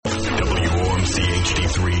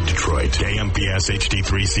KMPS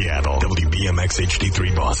HD3 Seattle, WBMX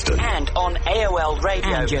HD3 Boston. And on AOL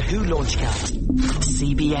Radio and Yahoo Launchcast.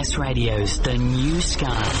 CBS Radio's The New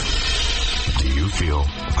Sky. Do you feel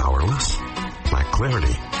powerless, lack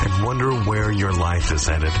clarity, and wonder where your life is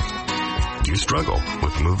headed? Do you struggle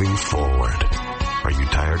with moving forward? Are you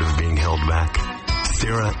tired of being held back?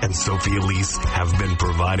 Sarah and Sophie Elise have been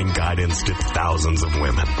providing guidance to thousands of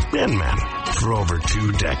women and men for over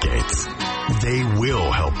 2 decades. They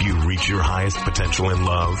will help you reach your highest potential in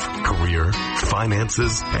love, career,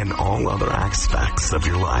 finances, and all other aspects of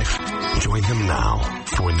your life. Join them now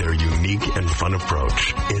for their unique and fun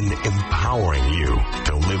approach in empowering you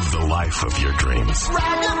to live the life of your dreams.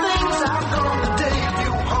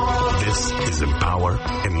 This is Empower,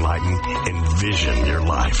 Enlighten, Envision Your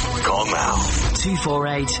Life. Call now.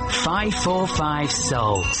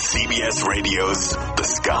 248-545-SOUL. CBS Radio's The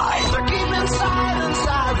Sky.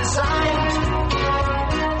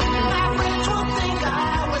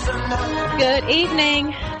 Good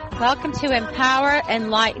evening. Welcome to Empower,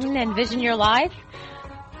 Enlighten, Envision Your Life.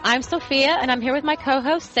 I'm Sophia, and I'm here with my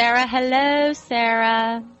co-host, Sarah. Hello,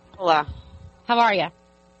 Sarah. Hello. How are you?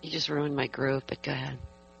 You just ruined my groove, but go ahead.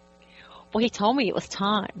 Well, he told me it was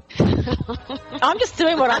time. I'm just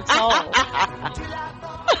doing what I'm told.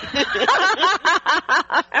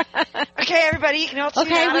 Okay, everybody, you can all tune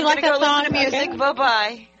out. We like that song. Listen to music. Okay.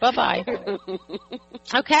 Bye-bye. Bye-bye.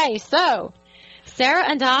 Okay, so Sarah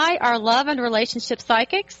and I are love and relationship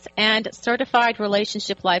psychics and certified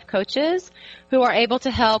relationship life coaches who are able to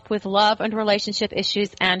help with love and relationship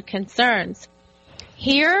issues and concerns.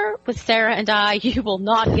 Here with Sarah and I, you will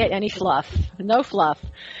not get any fluff. No fluff.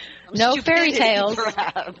 No fairy tales.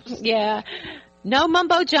 Yeah. No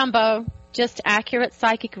mumbo jumbo. Just accurate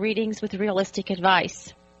psychic readings with realistic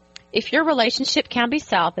advice. If your relationship can be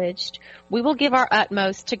salvaged, we will give our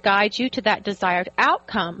utmost to guide you to that desired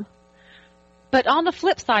outcome. But on the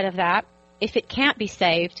flip side of that, if it can't be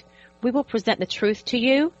saved, we will present the truth to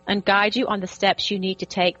you and guide you on the steps you need to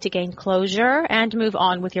take to gain closure and move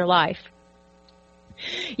on with your life.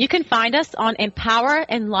 You can find us on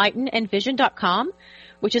empowerenlightenenvision.com,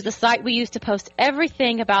 which is the site we use to post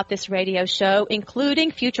everything about this radio show,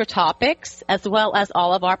 including future topics, as well as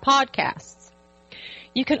all of our podcasts.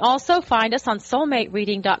 You can also find us on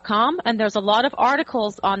soulmatereading.com, and there's a lot of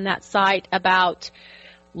articles on that site about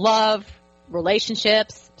love,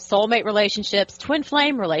 relationships, soulmate relationships, twin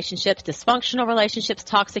flame relationships, dysfunctional relationships,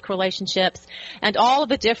 toxic relationships, and all of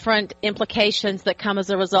the different implications that come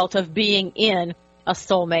as a result of being in a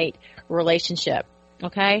soulmate relationship.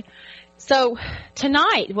 Okay? So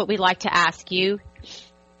tonight, what we'd like to ask you,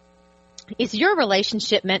 is your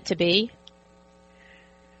relationship meant to be?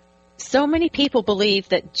 So many people believe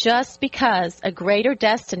that just because a greater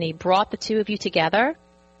destiny brought the two of you together,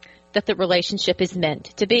 that the relationship is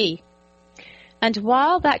meant to be. And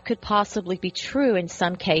while that could possibly be true in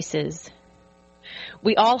some cases,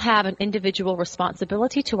 we all have an individual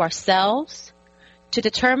responsibility to ourselves to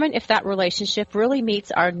determine if that relationship really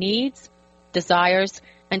meets our needs, desires,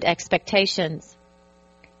 and expectations.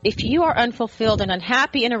 If you are unfulfilled and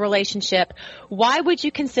unhappy in a relationship, why would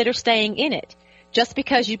you consider staying in it just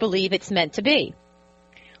because you believe it's meant to be?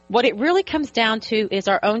 What it really comes down to is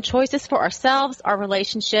our own choices for ourselves, our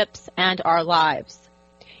relationships, and our lives.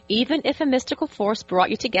 Even if a mystical force brought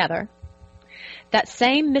you together, that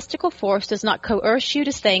same mystical force does not coerce you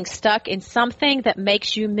to staying stuck in something that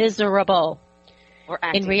makes you miserable.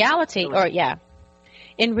 In reality,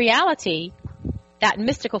 that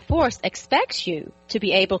mystical force expects you to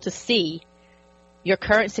be able to see your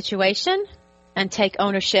current situation and take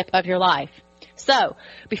ownership of your life. So,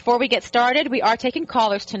 before we get started, we are taking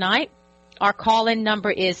callers tonight. Our call-in number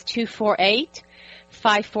is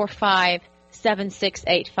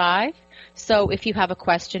 248-545-7685. So, if you have a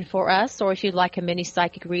question for us or if you'd like a mini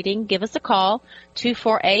psychic reading, give us a call,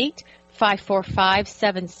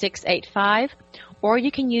 248-545-7685. Or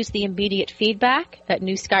you can use the immediate feedback at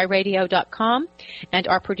newskyradio.com, and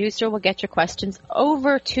our producer will get your questions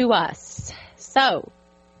over to us. So,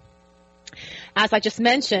 as I just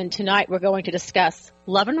mentioned, tonight we're going to discuss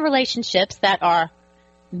love and relationships that are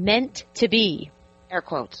meant to be. Air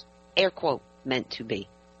quotes. Air quote, meant to be.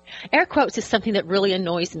 Air quotes is something that really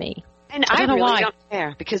annoys me. And I really don't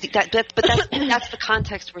care, because that's the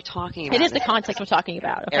context we're talking about. It is the context we're talking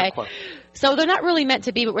about, okay? So they're not really meant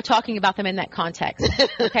to be, but we're talking about them in that context,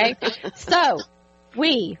 okay? So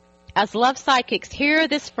we, as love psychics, hear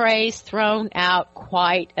this phrase thrown out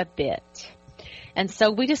quite a bit. And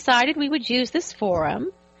so we decided we would use this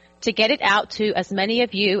forum to get it out to as many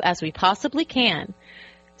of you as we possibly can,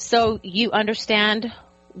 so you understand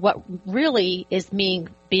what really is being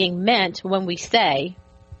meant when we say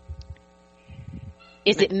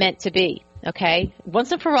is it meant to be? Okay?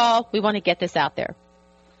 Once and for all, we want to get this out there.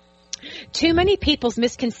 Too many people's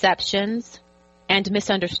misconceptions and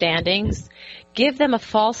misunderstandings give them a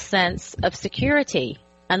false sense of security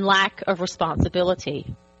and lack of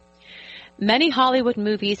responsibility. Many Hollywood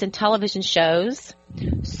movies and television shows,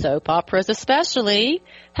 soap operas especially,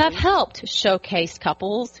 have helped showcase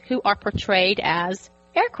couples who are portrayed as,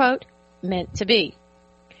 air quote, meant to be.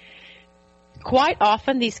 Quite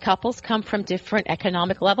often, these couples come from different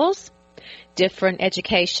economic levels, different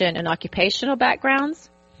education and occupational backgrounds,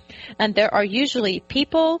 and there are usually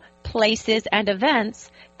people, places, and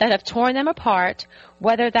events that have torn them apart,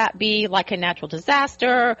 whether that be like a natural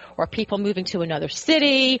disaster or people moving to another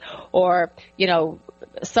city or,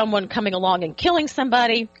 someone coming along and killing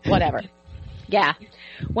somebody, whatever. Yeah.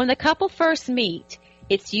 When the couple first meet,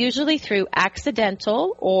 it's usually through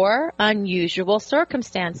accidental or unusual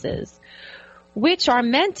circumstances, which are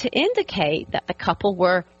meant to indicate that the couple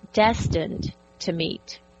were destined to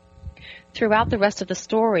meet. Throughout the rest of the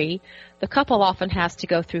story, the couple often has to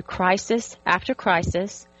go through crisis after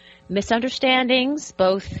crisis, misunderstandings,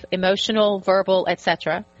 both emotional, verbal,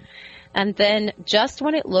 etc. And then just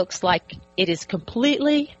when it looks like it is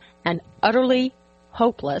completely and utterly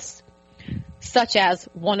hopeless, such as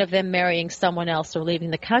one of them marrying someone else or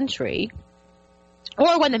leaving the country,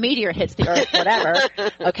 or when the meteor hits the earth, whatever,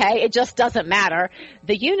 okay, it just doesn't matter.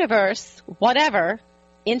 The universe, whatever,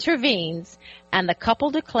 intervenes, and the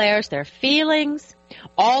couple declares their feelings,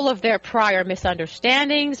 all of their prior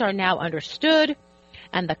misunderstandings are now understood,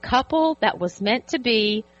 and the couple that was meant to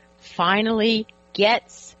be finally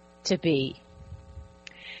gets to be.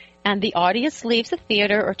 And the audience leaves the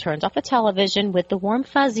theater or turns off the television with the warm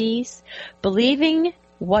fuzzies, believing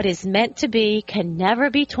what is meant to be can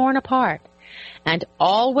never be torn apart, and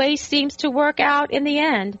always seems to work out in the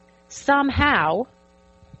end, somehow,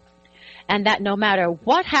 and that no matter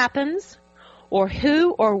what happens, or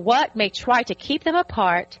who or what may try to keep them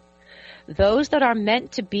apart, those that are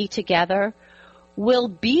meant to be together will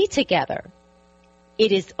be together.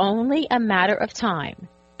 It is only a matter of time,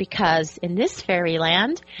 because in this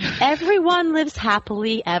fairyland, everyone lives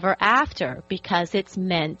happily ever after, because it's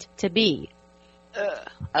meant to be.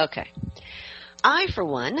 Okay. I, for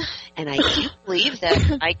one, and I do believe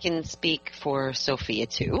that I can speak for Sophia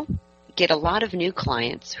too, get a lot of new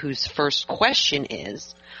clients whose first question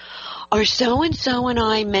is, are so-and-so and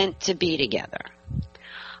I meant to be together?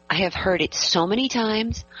 I have heard it so many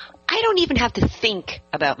times, I don't even have to think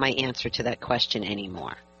about my answer to that question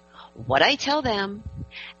anymore. What I tell them,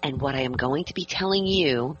 and what I am going to be telling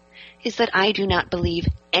you, is that I do not believe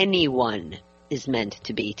anyone is meant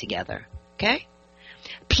to be together. Okay?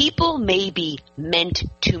 People may be meant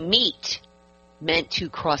to meet, meant to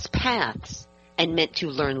cross paths, and meant to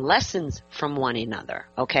learn lessons from one another.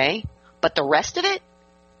 Okay? But the rest of it,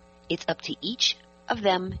 it's up to each of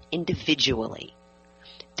them individually.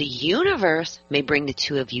 The universe may bring the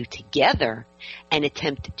two of you together and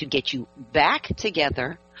attempt to get you back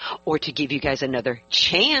together, or to give you guys another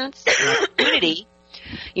chance, an opportunity,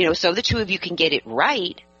 so the two of you can get it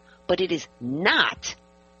right, but it is not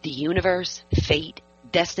the universe, fate,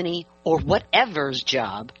 destiny, or whatever's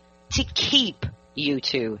job to keep you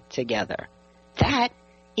two together. That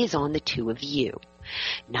is on the two of you.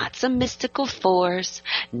 Not some mystical force,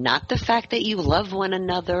 not the fact that you love one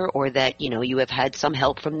another or that, you have had some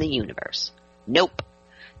help from the universe. Nope.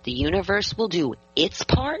 The universe will do its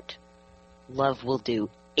part. Love will do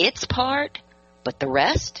its part. But the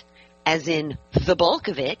rest, as in the bulk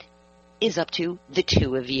of it, is up to the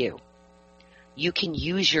two of you. You can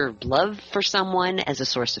use your love for someone as a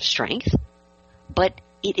source of strength, but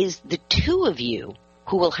it is the two of you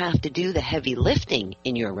who will have to do the heavy lifting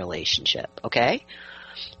in your relationship, okay?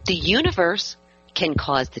 The universe can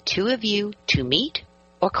cause the two of you to meet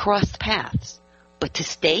or cross paths, but to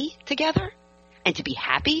stay together and to be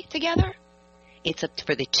happy together, it's up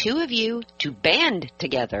for the two of you to band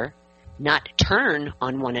together, not turn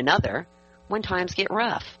on one another when times get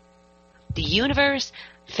rough. The universe,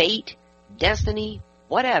 fate, destiny,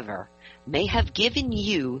 whatever, may have given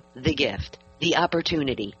you the gift, the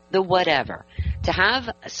opportunity, the whatever, to have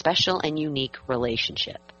a special and unique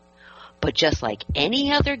relationship. But just like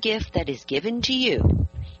any other gift that is given to you,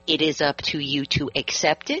 it is up to you to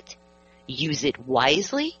accept it, use it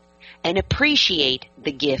wisely, and appreciate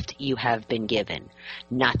the gift you have been given,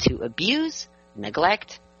 not to abuse,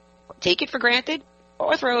 neglect, take it for granted,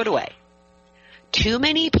 or throw it away. Too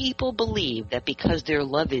many people believe that because their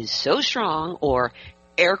love is so strong, or,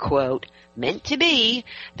 air quote, meant to be,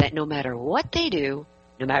 that no matter what they do,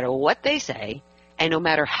 no matter what they say, and no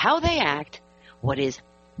matter how they act, what is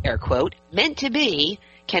air quote, meant to be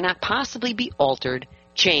cannot possibly be altered,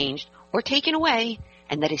 changed, or taken away,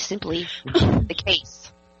 and that is simply not the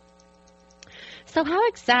case. So how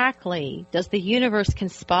exactly does the universe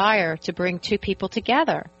conspire to bring two people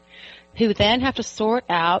together who then have to sort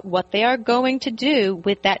out what they are going to do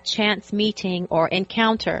with that chance meeting or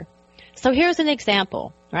encounter? So here's an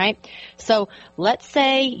example, right? So let's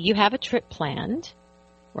say you have a trip planned,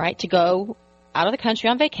 right, to go out of the country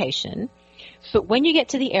on vacation, but when you get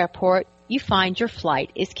to the airport, you find your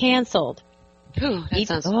flight is canceled. Ooh, that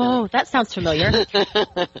sounds familiar. That sounds familiar.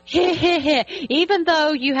 Even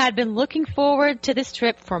though you had been looking forward to this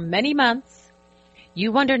trip for many months,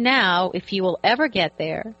 you wonder now if you will ever get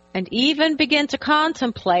there and even begin to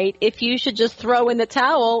contemplate if you should just throw in the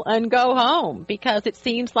towel and go home because it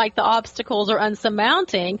seems like the obstacles are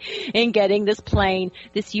unsurmounting in getting this plane,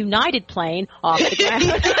 this United plane, off the ground.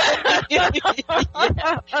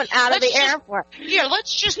 Out of the airport. Here,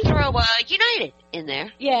 let's just throw United in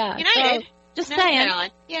there. Yeah. United. Just saying.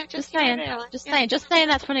 Yeah, Just saying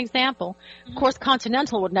that's for an example. Of course,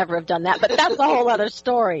 Continental would never have done that, but that's a whole other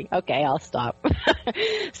story. Okay, I'll stop.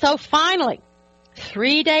 So finally,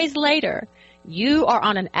 3 days later, you are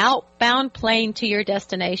on an outbound plane to your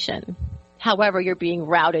destination. However, you're being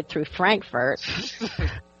routed through Frankfurt.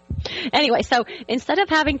 Anyway, so instead of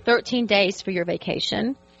having 13 days for your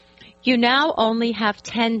vacation, you now only have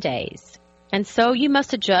 10 days. And so you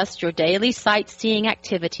must adjust your daily sightseeing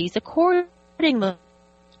activities accordingly.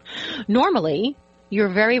 Normally, you're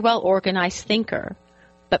a very well organized thinker,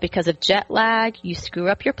 but because of jet lag, you screw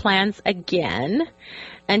up your plans again,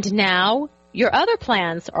 and now your other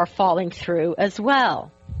plans are falling through as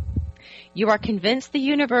well. You are convinced the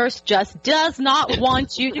universe just does not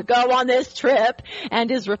want you to go on this trip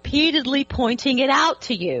and is repeatedly pointing it out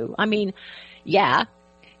to you. I mean, yeah.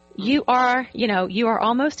 You are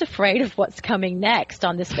almost afraid of what's coming next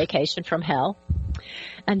on this vacation from hell.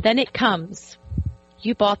 And then it comes.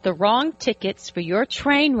 You bought the wrong tickets for your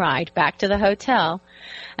train ride back to the hotel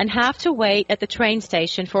and have to wait at the train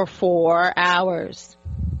station for 4 hours.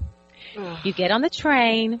 You get on the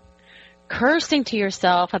train, cursing to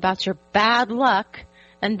yourself about your bad luck,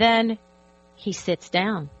 and then he sits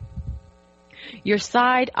down. Your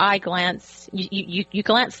side eye glance, you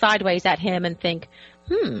glance sideways at him and think,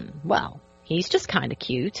 well, he's just kind of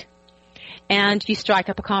cute. And you strike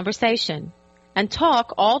up a conversation and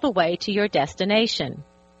talk all the way to your destination.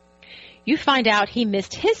 You find out he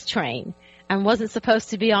missed his train and wasn't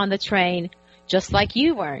supposed to be on the train, just like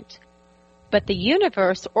you weren't. But the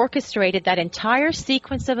universe orchestrated that entire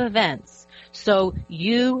sequence of events so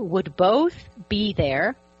you would both be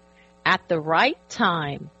there at the right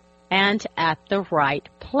time and at the right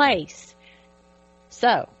place.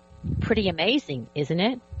 So, pretty amazing, isn't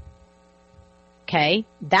it? Okay,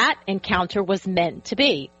 that encounter was meant to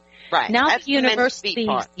be. Right. Now that's the universe the meant to be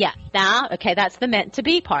part. Yeah. Now, okay, that's the meant to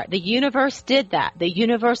be part. The universe did that. The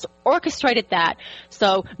universe orchestrated that.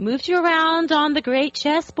 So moved you around on the great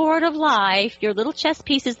chessboard of life, your little chess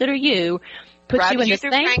pieces that are you, put you in the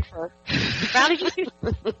same Frankfurt. routed you through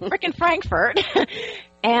frickin' Frankfurt,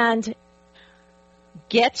 and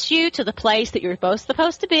gets you to the place that you're both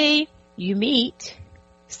supposed to be. You meet.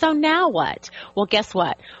 So now what? Well, guess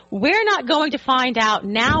what? We're not going to find out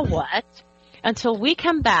now what until we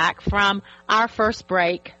come back from our first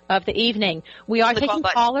break of the evening. We are taking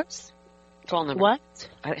callers. Call number. What?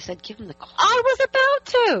 I said give them the call. I was about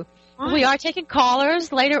to. What? We are taking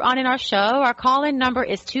callers later on in our show. Our call-in number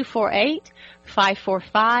is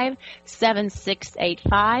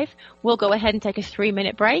 248-545-7685. We'll go ahead and take a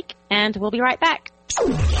 3-minute break, and we'll be right back.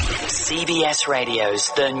 CBS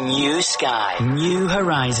Radio's The New Sky. New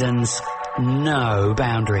horizons, no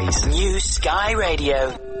boundaries.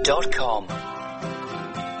 NewSkyRadio.com.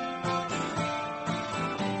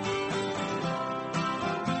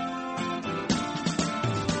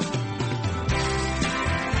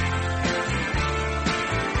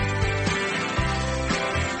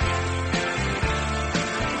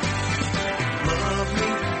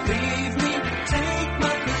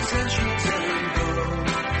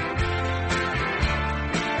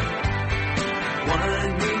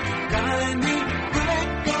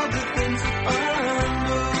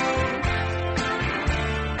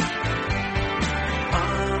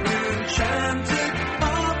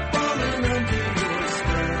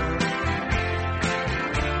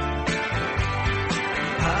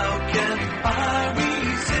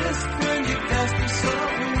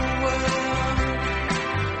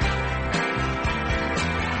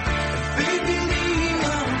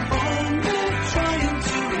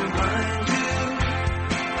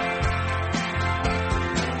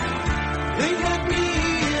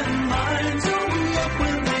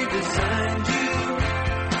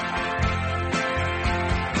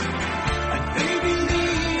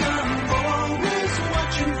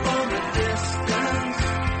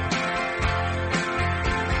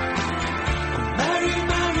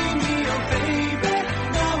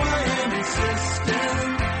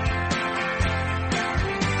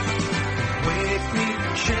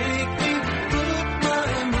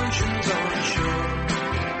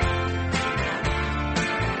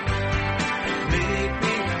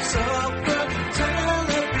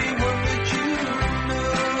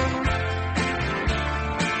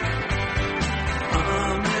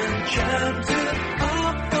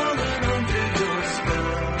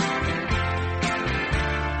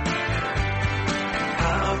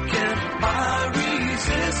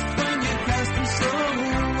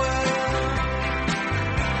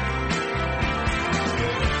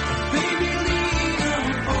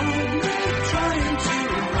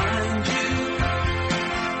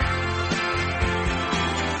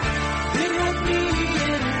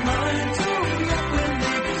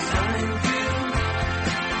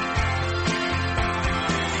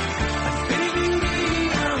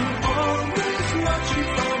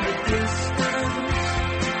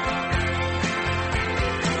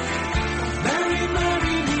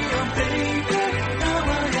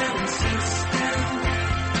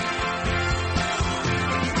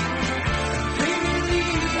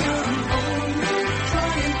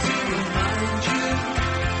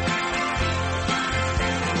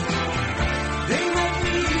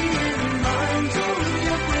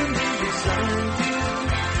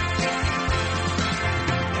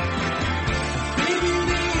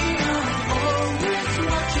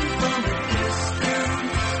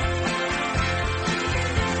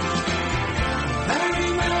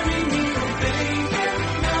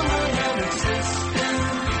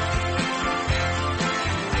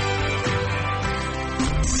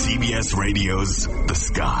 CBS Radio's The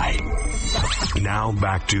Sky. Now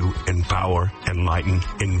back to Empower, Enlighten,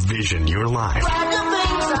 Envision Your Life.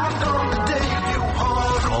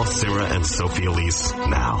 Call Sarah and Sophie Elise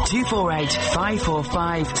now.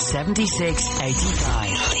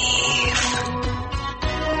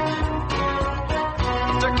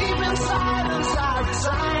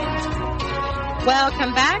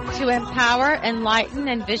 Welcome back to Empower, Enlighten,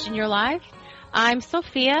 Envision Your Life. I'm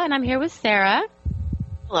Sophia, and I'm here with Sarah.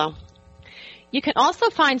 Hello. You can also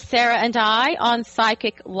find Sarah and I on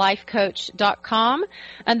psychiclifecoach.com,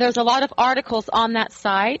 and there's a lot of articles on that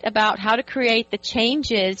site about how to create the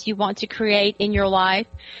changes you want to create in your life,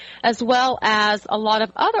 as well as a lot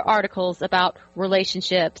of other articles about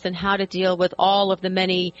relationships and how to deal with all of the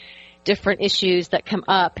many different issues that come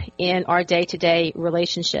up in our day-to-day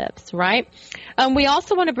relationships, right? We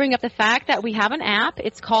also want to bring up the fact that we have an app.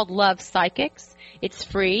 It's called Love Psychics. It's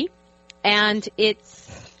free, and it's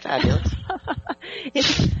Fabulous.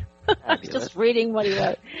 I'm just reading what he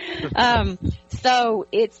wrote. So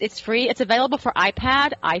it's free. It's available for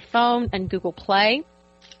iPad, iPhone, and Google Play.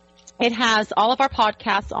 It has all of our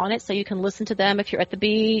podcasts on it, so you can listen to them if you're at the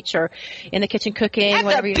beach or in the kitchen cooking. At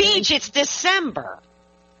whatever the you're beach, doing. it's December.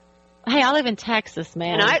 Hey, I live in Texas,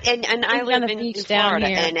 man. And I live on the in beach Florida.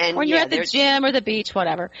 down here. And when you're yeah, at the gym or the beach,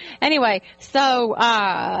 whatever. Anyway, so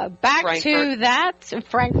back Frankfurt. to that.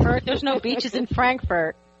 Frankfurt. There's no beaches in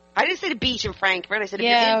Frankfurt. I didn't say the beach in Frankfurt. I said if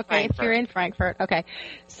you're Yeah, in okay, Frankfurt. if you're in Frankfurt. Okay.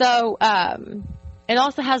 So it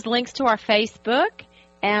also has links to our Facebook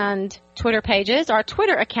and Twitter pages. Our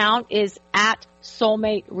Twitter account is at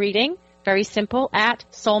Soulmate Reading. Very simple, at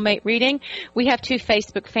Soulmate Reading. We have 2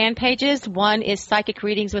 Facebook fan pages. One is Psychic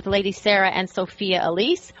Readings with Lady Sarah and Sophia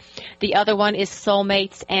Elise. The other one is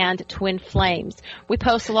Soulmates and Twinflames. We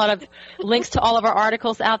post a lot of links to all of our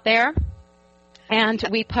articles out there. And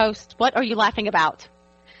we post, what are you laughing about?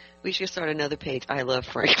 We should start another page. I love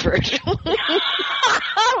Frankfurt.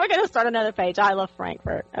 We're going to start another page. I love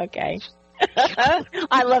Frankfurt. Okay.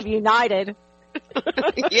 I love United.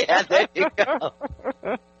 Yeah, there you go.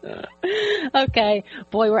 Okay.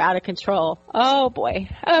 Boy, we're out of control. Oh, boy.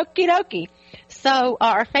 Okie dokie. So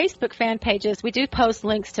our Facebook fan pages, we do post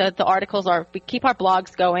links to the articles. We keep our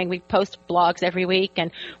blogs going. We post blogs every week,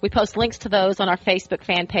 and we post links to those on our Facebook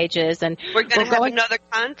fan pages. And We're going to have another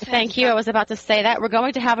contest. Thank you. I was about to say that. We're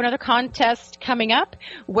going to have another contest coming up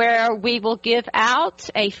where we will give out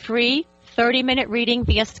a free 30-minute reading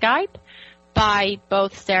via Skype by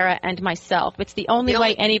both Sarah and myself. It's the only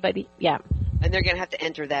way anybody, yeah. And they're going to have to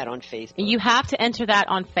enter that on Facebook. You have to enter that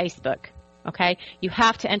on Facebook, okay? You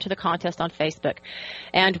have to enter the contest on Facebook.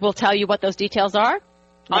 And we'll tell you what those details are.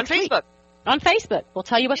 On Facebook. Week. On Facebook. We'll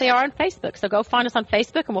tell you what they are on Facebook. So go find us on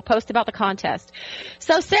Facebook and we'll post about the contest.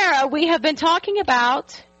 So, Sarah, we have been talking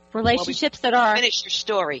about relationships that are... Finish your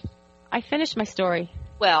story. I finished my story.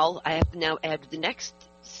 Well, I have to now add the next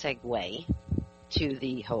segue to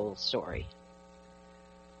the whole story.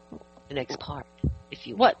 The next part, if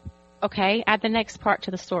you will. What? Okay, add the next part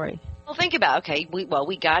to the story. Well, think about,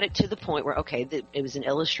 we got it to the point where, it was an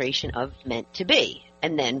illustration of meant to be.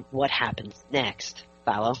 And then what happens next?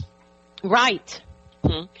 Follow? Right.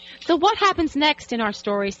 Mm-hmm. So what happens next in our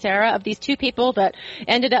story, Sarah, of these 2 people that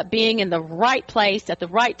ended up being in the right place at the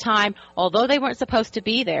right time, although they weren't supposed to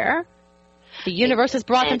be there? The universe has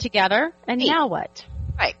brought them together, and now what?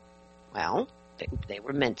 Right. Well, they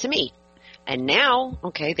were meant to meet. And now,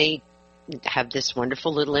 they have this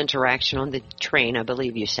wonderful little interaction on the train, I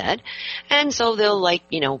believe you said. And so they'll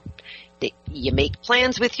you make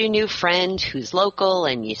plans with your new friend who's local,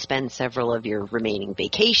 and you spend several of your remaining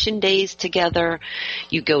vacation days together.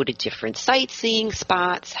 You go to different sightseeing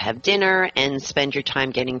spots, have dinner, and spend your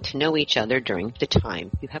time getting to know each other during the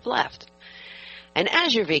time you have left. And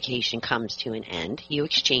as your vacation comes to an end, you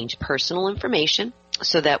exchange personal information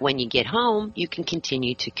so that when you get home, you can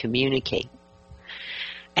continue to communicate.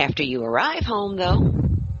 After you arrive home, though,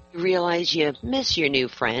 you realize you miss your new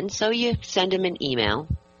friend, so you send him an email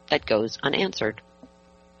that goes unanswered.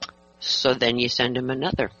 So then you send him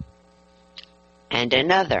another and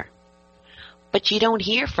another. But you don't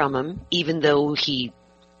hear from him, even though he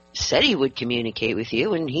said he would communicate with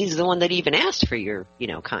you, and he's the one that even asked for your,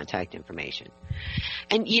 contact information.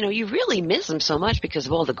 And, you really miss him so much because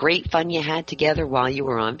of all the great fun you had together while you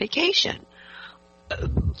were on vacation.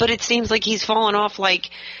 But it seems like he's fallen off the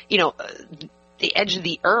edge of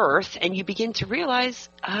the earth, and you begin to realize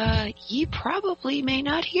you probably may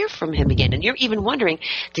not hear from him again. And you're even wondering,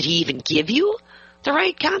 did he even give you the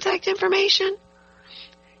right contact information?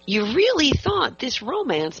 You really thought this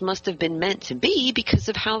romance must have been meant to be because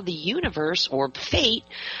of how the universe or fate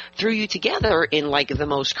threw you together in like the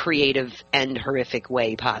most creative and horrific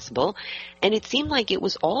way possible. And it seemed like it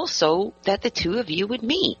was also that the two of you would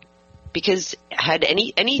meet. Because had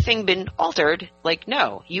anything been altered, like,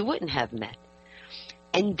 no, you wouldn't have met.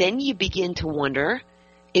 And then you begin to wonder,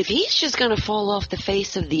 if he's just going to fall off the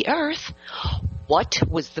face of the earth, what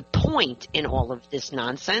was the point in all of this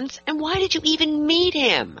nonsense? And why did you even meet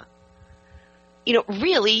him? You know,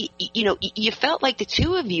 really, you know, you felt like the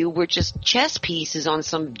two of you were just chess pieces on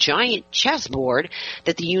some giant chessboard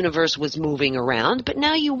that the universe was moving around. But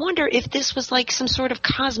now you wonder if this was like some sort of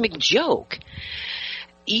cosmic joke.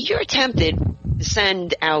 You're tempted to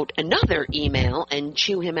send out another email and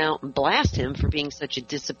chew him out and blast him for being such a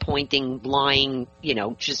disappointing, lying, you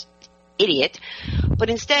know, just idiot.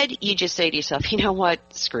 But instead, you just say to yourself, you know what,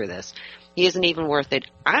 screw this. He isn't even worth it.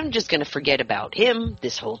 I'm just going to forget about him,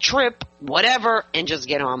 this whole trip, whatever, and just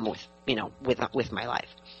get on with, you know, with my life.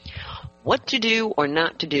 What to do or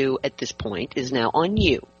not to do at this point is now on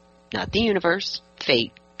you, not the universe,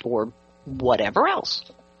 fate, or whatever else.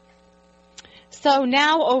 So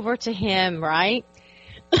now over to him, right?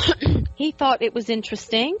 He thought it was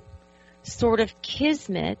interesting, sort of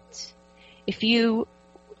kismet, if you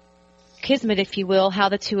will, how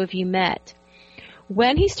the two of you met.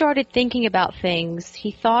 When he started thinking about things,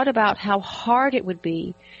 he thought about how hard it would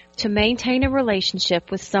be to maintain a relationship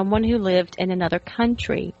with someone who lived in another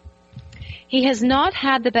country. He has not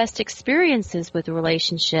had the best experiences with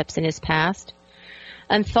relationships in his past,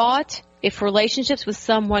 and thought if relationships with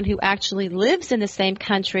someone who actually lives in the same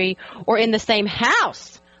country or in the same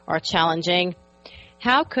house are challenging,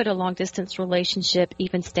 how could a long-distance relationship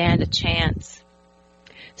even stand a chance?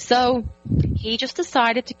 So he just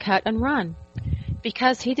decided to cut and run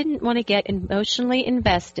because he didn't want to get emotionally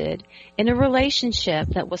invested in a relationship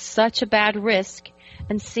that was such a bad risk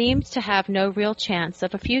and seemed to have no real chance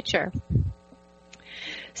of a future.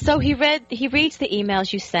 So he reads the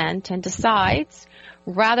emails you sent and decides,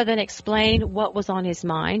 rather than explain what was on his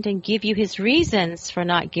mind and give you his reasons for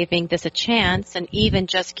not giving this a chance and even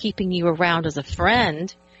just keeping you around as a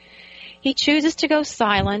friend, he chooses to go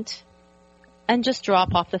silent and just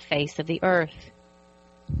drop off the face of the earth.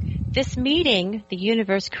 This meeting the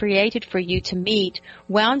universe created for you to meet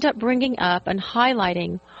wound up bringing up and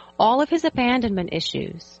highlighting all of his abandonment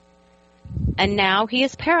issues. And now he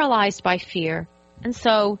is paralyzed by fear, and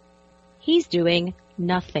so he's doing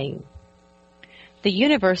nothing. The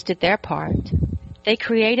universe did their part. They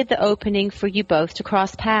created the opening for you both to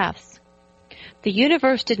cross paths. The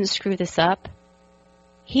universe didn't screw this up.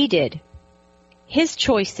 He did. His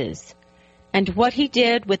choices. And what he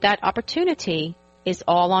did with that opportunity is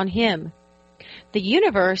all on him. The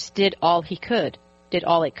universe did all it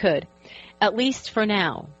could, at least for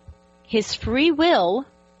now. His free will,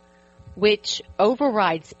 which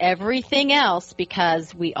overrides everything else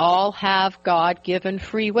because we all have God-given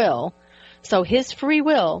free will, so his free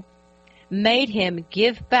will made him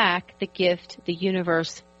give back the gift the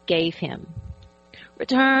universe gave him.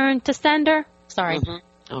 Return to sender. Sorry.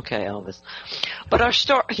 Mm-hmm. Okay, Elvis. But our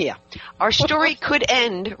story could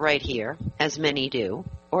end right here, as many do,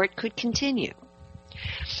 or it could continue.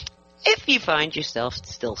 If you find yourself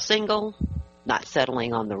still single, not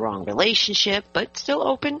settling on the wrong relationship, but still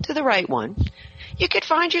open to the right one, you could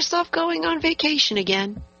find yourself going on vacation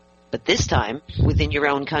again, but this time within your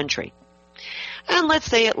own country. And let's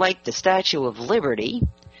say it like the Statue of Liberty,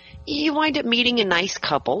 you wind up meeting a nice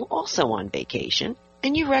couple also on vacation,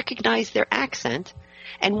 and you recognize their accent,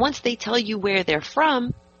 and once they tell you where they're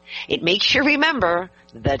from, it makes you remember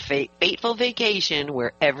that fateful vacation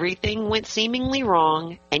where everything went seemingly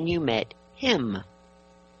wrong and you met him.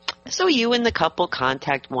 So you and the couple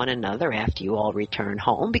contact one another after you all return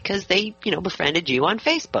home because they, befriended you on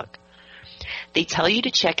Facebook. They tell you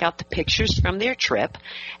to check out the pictures from their trip,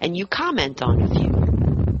 and you comment on a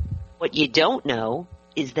few. What you don't know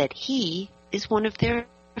is that he is one of their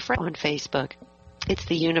friends on Facebook. It's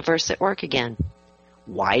the universe at work again.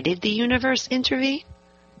 Why did the universe intervene?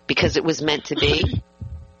 Because it was meant to be?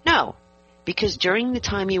 No, because during the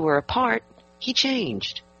time you were apart, he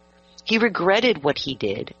changed. He regretted what he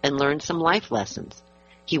did and learned some life lessons.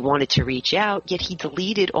 He wanted to reach out, yet he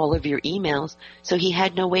deleted all of your emails, so he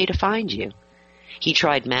had no way to find you. He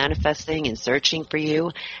tried manifesting and searching for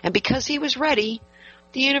you, and because he was ready,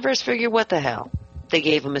 the universe figured, what the hell? They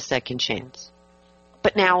gave him a second chance.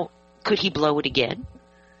 But now, could he blow it again?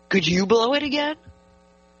 Could you blow it again?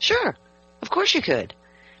 Sure, of course you could,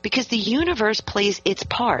 because the universe plays its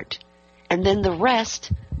part, and then the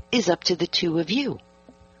rest is up to the two of you.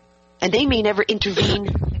 And they may never intervene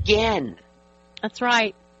again. That's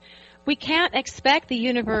right. We can't expect the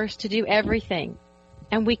universe to do everything,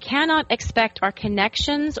 and we cannot expect our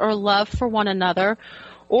connections or love for one another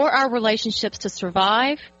or our relationships to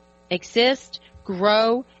survive, exist,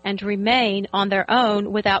 grow, and remain on their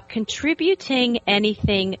own without contributing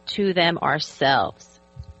anything to them ourselves.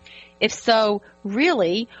 If so,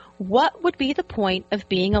 really, what would be the point of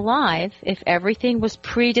being alive if everything was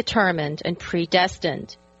predetermined and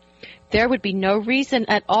predestined? There would be no reason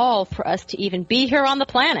at all for us to even be here on the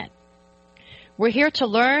planet. We're here to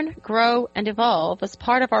learn, grow, and evolve as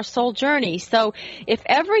part of our soul journey. So if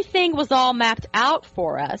everything was all mapped out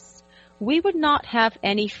for us, we would not have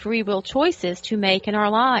any free will choices to make in our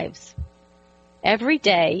lives. Every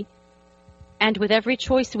day, and with every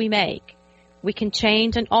choice we make, we can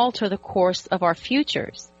change and alter the course of our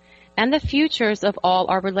futures and the futures of all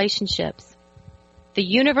our relationships. The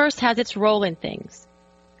universe has its role in things,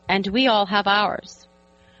 and we all have ours.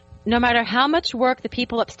 No matter how much work the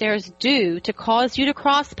people upstairs do to cause you to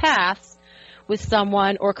cross paths with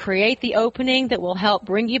someone or create the opening that will help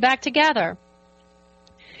bring you back together,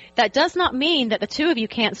 that does not mean that the two of you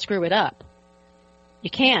can't screw it up.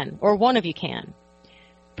 You can, or one of you can.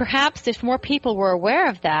 Perhaps if more people were aware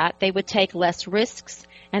of that, they would take less risks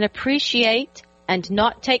and appreciate and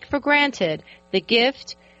not take for granted the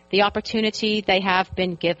gift, the opportunity they have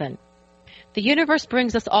been given. The universe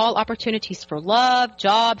brings us all opportunities for love,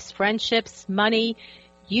 jobs, friendships, money,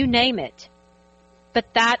 you name it.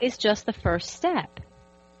 But that is just the first step.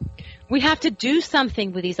 We have to do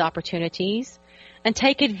something with these opportunities and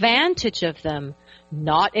take advantage of them,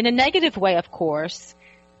 not in a negative way, of course,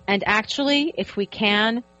 and actually, if we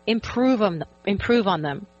can, improve on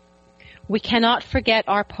them. We cannot forget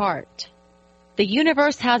our part. The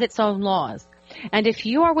universe has its own laws, and if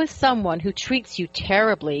you are with someone who treats you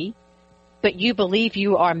terribly, but you believe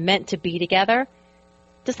you are meant to be together,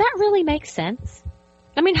 does that really make sense?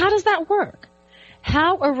 I mean, how does that work?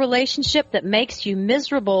 How a relationship that makes you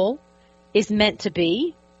miserable is meant to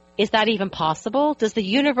be? Is that even possible? Does the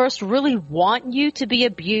universe really want you to be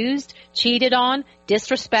abused, cheated on,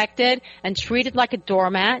 disrespected, and treated like a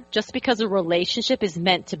doormat just because a relationship is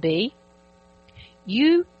meant to be?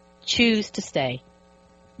 You choose to stay.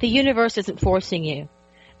 The universe isn't forcing you.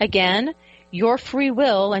 Again, your free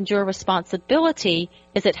will and your responsibility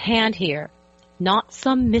is at hand here, not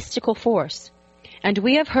some mystical force. And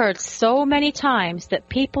we have heard so many times that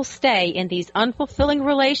people stay in these unfulfilling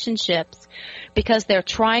relationships because they're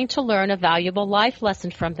trying to learn a valuable life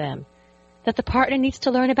lesson from them, that the partner needs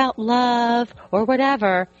to learn about love or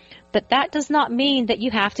whatever, but that does not mean that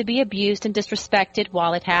you have to be abused and disrespected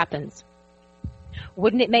while it happens.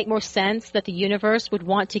 Wouldn't it make more sense that the universe would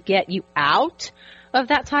want to get you out of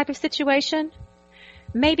that type of situation?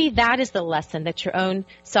 Maybe that is the lesson, that your own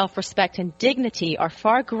self-respect and dignity are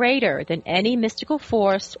far greater than any mystical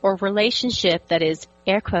force or relationship that is,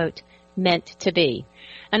 air quote, meant to be.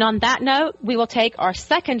 And on that note, we will take our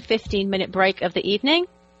second 15-minute break of the evening,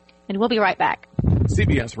 and we'll be right back.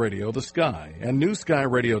 CBS Radio, The Sky, and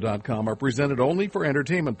NewSkyRadio.com are presented only for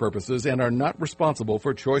entertainment purposes and are not responsible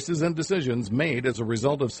for choices and decisions made as a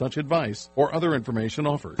result of such advice or other information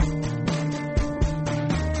offered.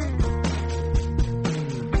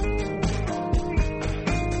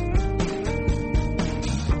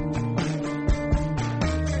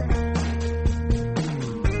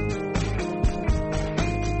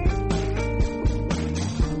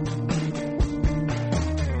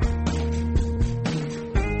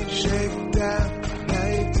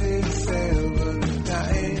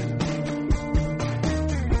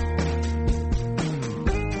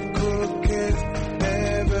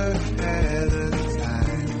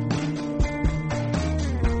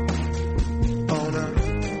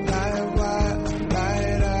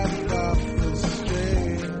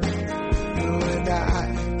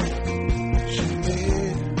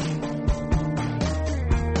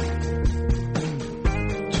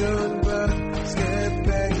 Step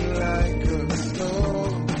back like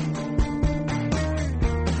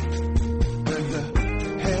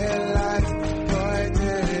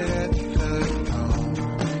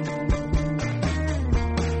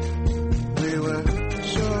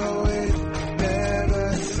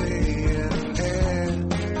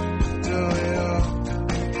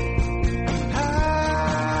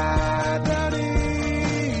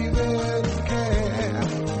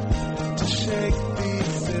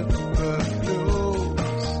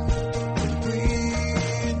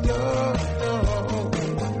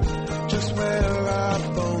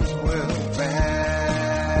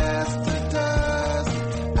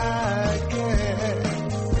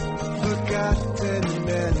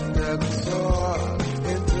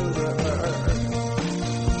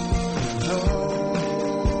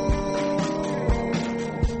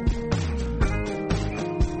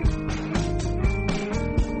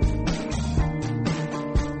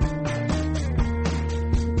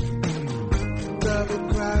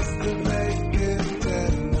just to make it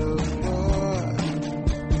better more.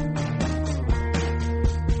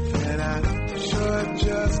 And I'm sure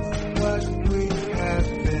just what we have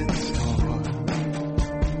been taught.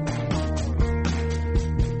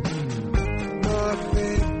 More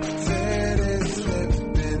things that is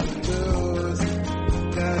slipping through.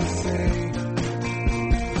 Gotta say,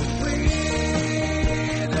 we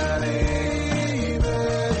not even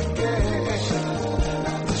care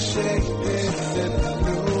to shake this and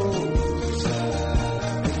lose.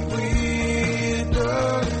 We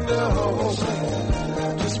don't know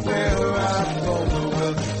just where I'm going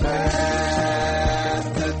with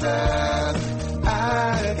faster than I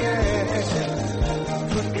can.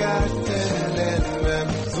 Forgotten and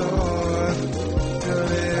absorbed till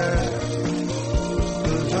the earth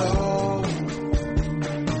alone.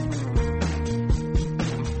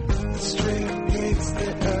 The string needs the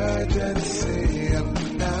urgency of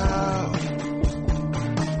now.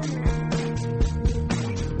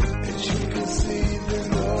 As you can see, there's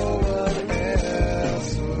no one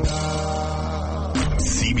else around.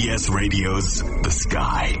 CBS Radio's The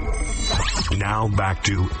Sky. Now back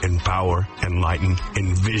to empower, enlighten,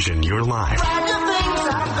 envision your life.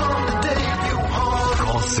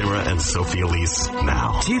 Call Sarah and Sophie Elise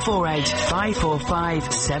now.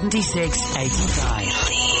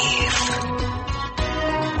 248-545-7685.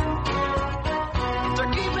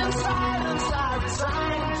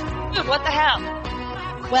 Dude, what the hell?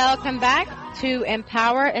 Welcome back to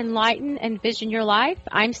Empower, Enlighten, Envision Your Life.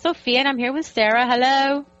 I'm Sophia, and I'm here with Sarah.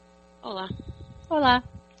 Hello. Hola. Hola.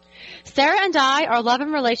 Sarah and I are love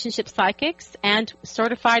and relationship psychics and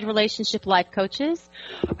certified relationship life coaches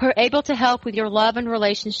who are able to help with your love and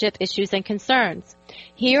relationship issues and concerns.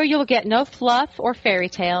 Here you'll get no fluff or fairy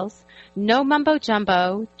tales, no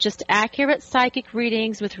mumbo-jumbo, just accurate psychic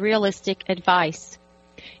readings with realistic advice.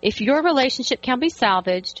 If your relationship can be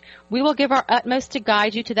salvaged, we will give our utmost to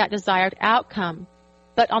guide you to that desired outcome.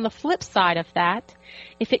 But on the flip side of that,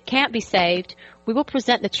 if it can't be saved, we will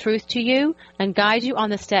present the truth to you and guide you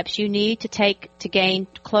on the steps you need to take to gain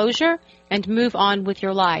closure and move on with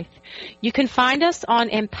your life. You can find us on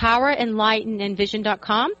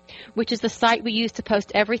empowerenlightenenvision.com, which is the site we use to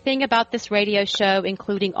post everything about this radio show,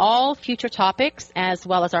 including all future topics as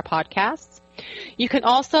well as our podcasts. You can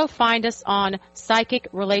also find us on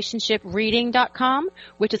psychicrelationshipreading.com,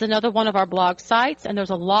 which is another one of our blog sites, and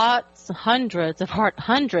there's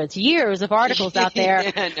years of articles out there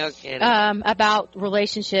Yeah, no kidding. about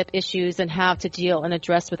relationship issues and how to deal and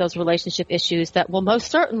address with those relationship issues that will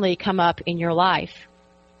most certainly come up in your life.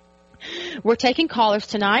 We're taking callers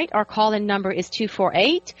tonight. Our call-in number is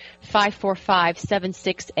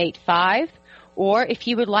 248-545-7685. Or if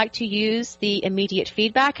you would like to use the immediate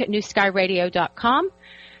feedback at newskyradio.com,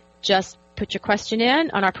 just put your question in,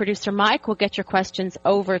 and our producer Mike will get your questions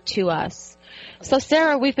over to us. So,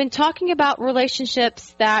 Sarah, we've been talking about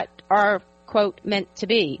relationships that are, quote, meant to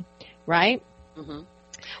be, right? Mm-hmm.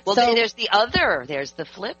 Well, So- there's the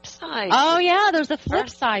flip side. Oh, yeah, there's a flip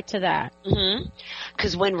side to that.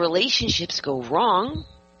 Because when relationships go wrong,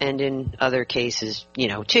 and in other cases,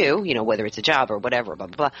 too, whether it's a job or whatever, blah,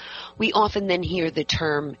 blah, blah, we often then hear the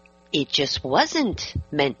term, it just wasn't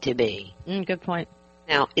meant to be. Good point.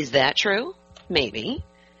 Now, is that true? Maybe.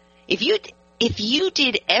 If you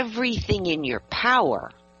did everything in your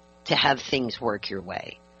power to have things work your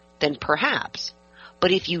way, then perhaps.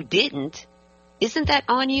 But if you didn't, isn't that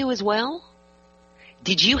on you as well?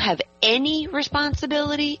 Did you have any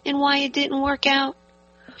responsibility in why it didn't work out?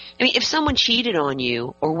 I mean, if someone cheated on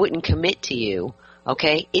you or wouldn't commit to you,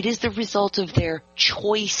 okay, it is the result of their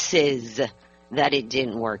choices that it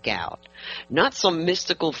didn't work out. Not some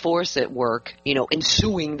mystical force at work,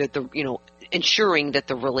 ensuring that ensuring that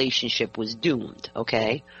the relationship was doomed,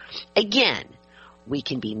 okay? Again, we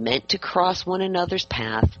can be meant to cross one another's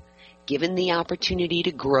path, given the opportunity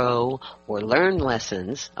to grow or learn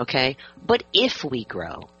lessons, okay? But if we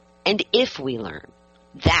grow and if we learn,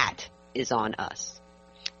 that is on us.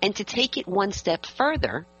 And to take it one step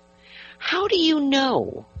further, how do you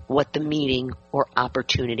know what the meeting or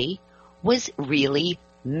opportunity was really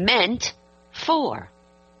meant for?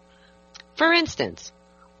 For instance,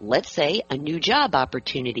 let's say a new job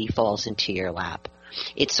opportunity falls into your lap.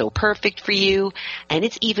 It's so perfect for you, and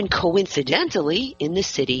it's even coincidentally in the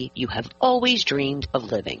city you have always dreamed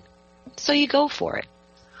of living. So you go for it.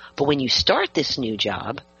 But when you start this new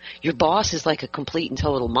job, your boss is like a complete and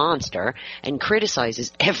total monster and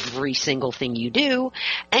criticizes every single thing you do,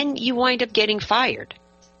 and you wind up getting fired,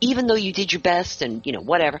 even though you did your best and,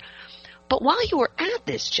 whatever. But while you were at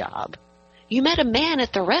this job, You met a man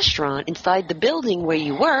at the restaurant inside the building where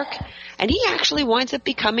you work, and he actually winds up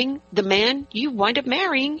becoming the man you wind up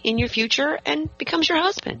marrying in your future and becomes your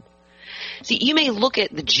husband. See, you may look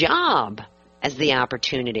at the job as the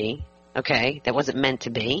opportunity, okay, that wasn't meant to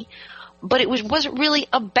be, but it wasn't really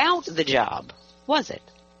about the job, was it?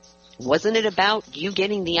 Wasn't it about you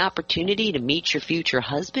getting the opportunity to meet your future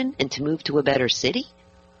husband and to move to a better city?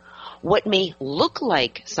 What may look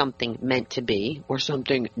like something meant to be or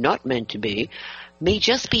something not meant to be may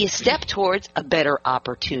just be a step towards a better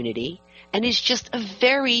opportunity and is just a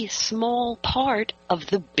very small part of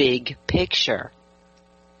the big picture.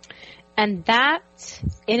 And that,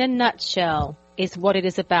 in a nutshell, is what it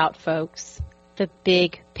is about, folks. The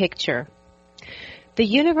big picture. The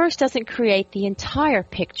universe doesn't create the entire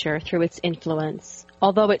picture through its influence,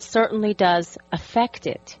 although it certainly does affect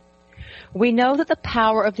it. We know that the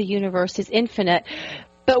power of the universe is infinite,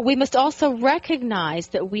 but we must also recognize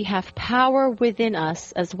that we have power within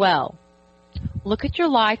us as well. Look at your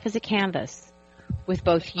life as a canvas, with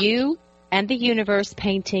both you and the universe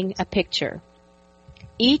painting a picture.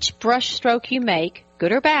 Each brush stroke you make,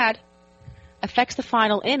 good or bad, affects the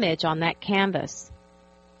final image on that canvas.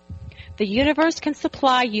 The universe can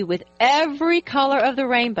supply you with every color of the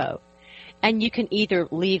rainbow, and you can either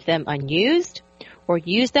leave them unused or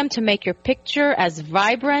use them to make your picture as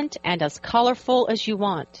vibrant and as colorful as you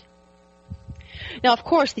want. Now, of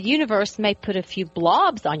course, the universe may put a few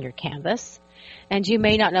blobs on your canvas, and you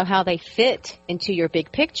may not know how they fit into your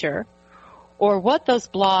big picture, or what those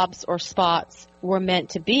blobs or spots were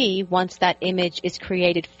meant to be once that image is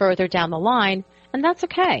created further down the line, and that's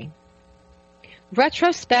okay.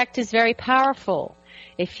 Retrospect is very powerful.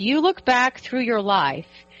 If you look back through your life,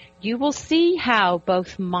 you will see how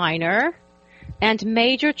both minor and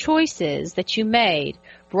major choices that you made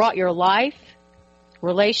brought your life,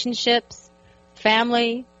 relationships,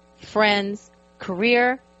 family, friends,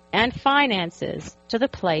 career, and finances to the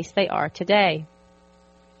place they are today.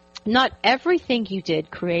 Not everything you did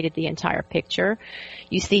created the entire picture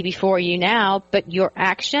you see before you now, but your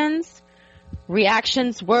actions,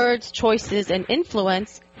 reactions, words, choices, and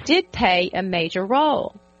influence did play a major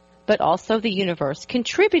role. But also the universe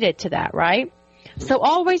contributed to that, right? So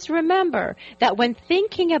always remember that when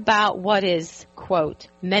thinking about what is, quote,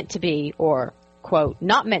 meant to be or, quote,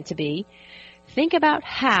 not meant to be, think about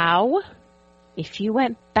how, if you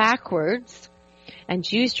went backwards and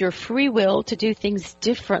used your free will to do things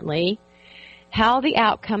differently, how the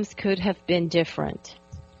outcomes could have been different.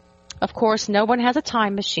 Of course, no one has a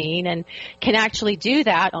time machine and can actually do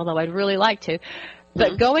that, although I'd really like to.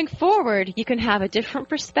 But going forward, you can have a different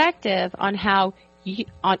perspective on how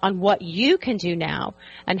on what you can do now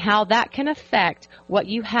and how that can affect what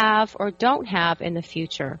you have or don't have in the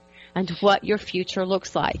future and what your future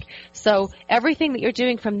looks like. So everything that you're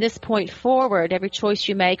doing from this point forward, every choice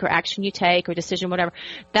you make or action you take or decision, whatever,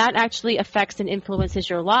 that actually affects and influences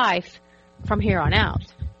your life from here on out.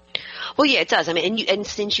 Well, yeah, it does. I mean, and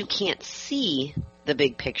since you can't see the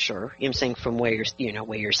big picture, you know what I'm saying, from where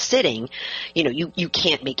you're sitting, you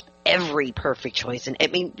can't make every perfect choice. And I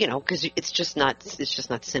mean, because it's just not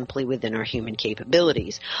simply within our human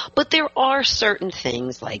capabilities. But there are certain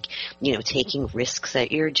things like, taking risks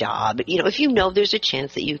at your job. If you know there's a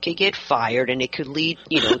chance that you could get fired and it could lead,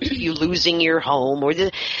 to you losing your home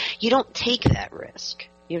you don't take that risk.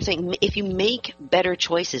 You know what I'm saying? If you make better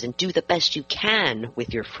choices and do the best you can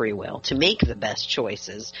with your free will to make the best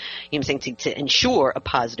choices, you know what I'm saying, to ensure a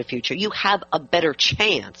positive future, you have a better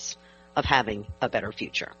chance of having a better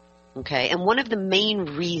future. Okay? And one of the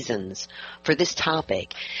main reasons for this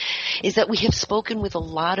topic is that we have spoken with a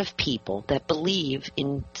lot of people that believe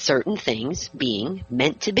in certain things being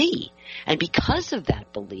meant to be. And because of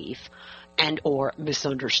that belief and or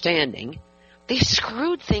misunderstanding, they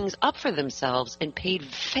screwed things up for themselves and paid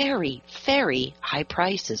very, very high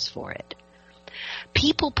prices for it.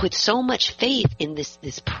 People put so much faith in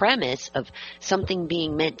this premise of something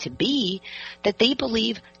being meant to be that they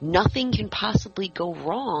believe nothing can possibly go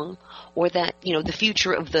wrong, or that, the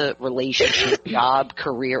future of the relationship, job,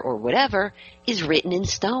 career, or whatever is written in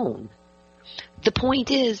stone. The point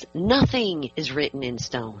is, nothing is written in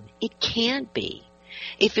stone. It can't be.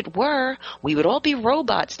 If it were, we would all be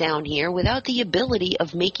robots down here without the ability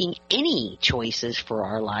of making any choices for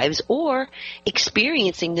our lives or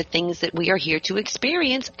experiencing the things that we are here to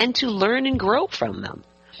experience and to learn and grow from them.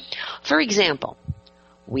 For example,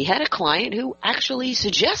 we had a client who actually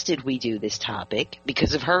suggested we do this topic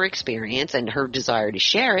because of her experience and her desire to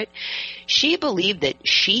share it. She believed that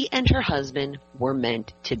she and her husband were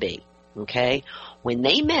meant to be. Okay? When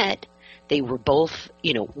they met, they were both,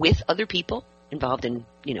 with other people. involved in,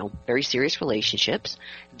 very serious relationships.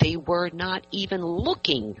 They were not even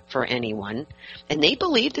looking for anyone, and they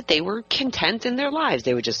believed that they were content in their lives.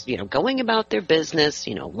 They were just, going about their business,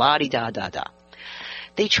 la-di-da-da-da.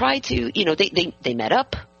 They tried to, they met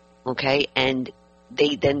up, okay, and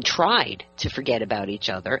they then tried to forget about each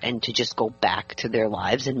other and to just go back to their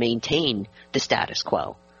lives and maintain the status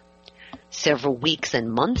quo. Several weeks and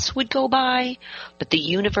months would go by, but the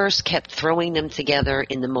universe kept throwing them together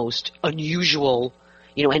in the most unusual,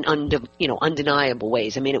 and undeniable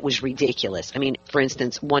ways. I mean, it was ridiculous. I mean, for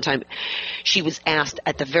instance, one time she was asked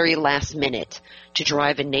at the very last minute to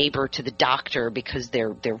drive a neighbor to the doctor because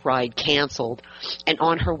their ride canceled. And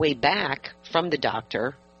on her way back from the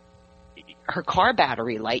doctor, her car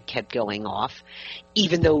battery light kept going off,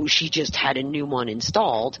 even though she just had a new one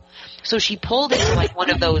installed. So she pulled into like one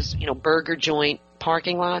of those, burger joint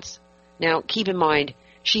parking lots. Now, keep in mind,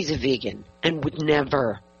 she's a vegan and would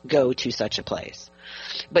never go to such a place.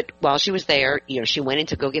 But while she was there, she went in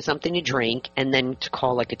to go get something to drink and then to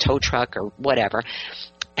call like a tow truck or whatever.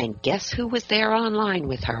 And guess who was there online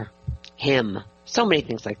with her? Him. So many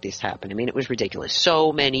things like this happened. I mean, it was ridiculous.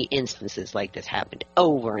 So many instances like this happened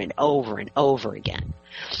over and over and over again.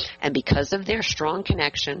 And because of their strong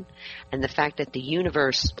connection and the fact that the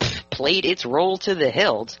universe played its role to the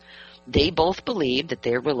hilt, they both believed that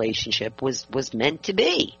their relationship was meant to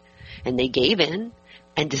be. And they gave in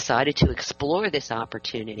and decided to explore this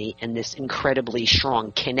opportunity and this incredibly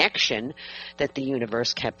strong connection that the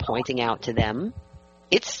universe kept pointing out to them.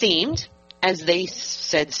 It seemed, as they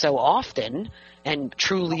said so often and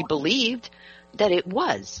truly believed, that it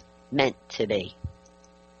was meant to be.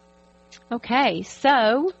 Okay,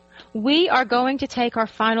 so we are going to take our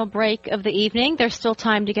final break of the evening. There's still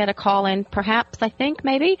time to get a call in, perhaps, I think,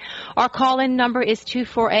 maybe. Our call-in number is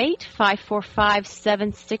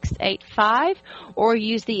 248-545-7685, or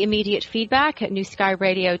use the immediate feedback at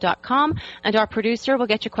newskyradio.com, and our producer will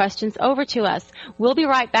get your questions over to us. We'll be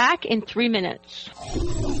right back in 3 minutes.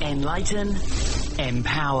 Enlighten,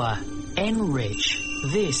 empower, enrich.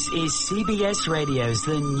 This is CBS Radio's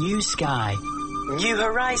The New Sky. New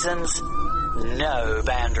horizons, no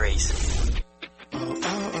boundaries.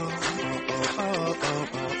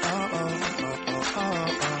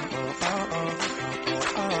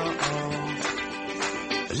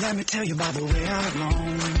 Let me tell you about the way I've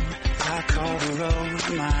known. I call the road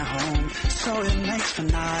my home, so it makes for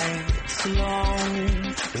nights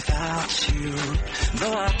alone without you.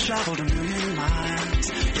 Though I've traveled a million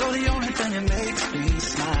miles, you're the only thing that makes me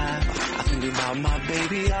smile. I think about my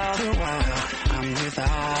baby all the while I'm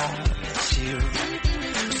without you.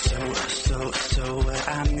 So what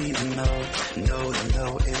I need to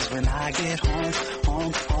know is when I get home,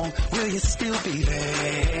 will you still be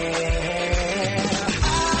there?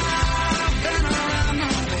 I've been around the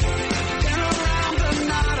way, but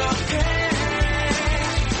not okay.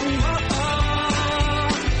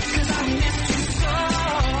 Cause I missed you so.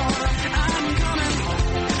 I'm coming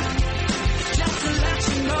home just to let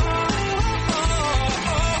you know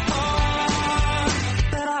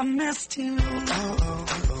that I missed you.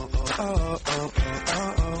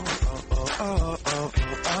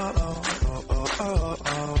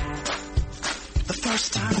 The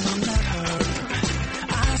first time I met her,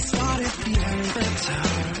 I started feeling better.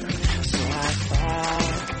 So I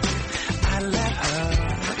thought I'd let her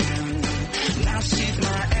in. Now she's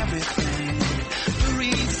my everything, the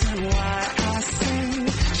reason why I sing.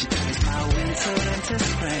 She turns my winter into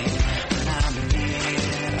spring when I'm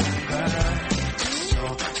near her.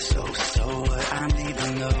 So what I need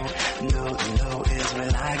to know is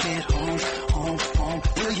when I get home,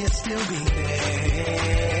 will you still be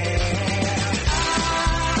there?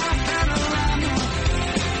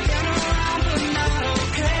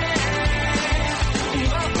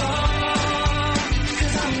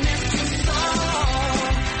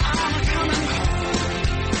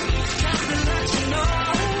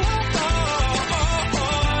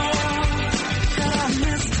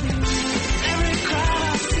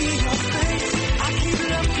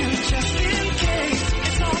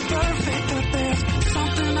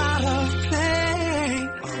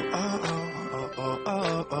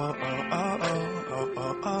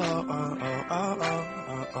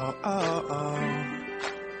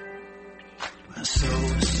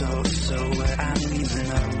 So what I need to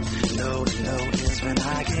know is when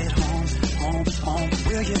I get home,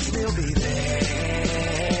 will you still be there?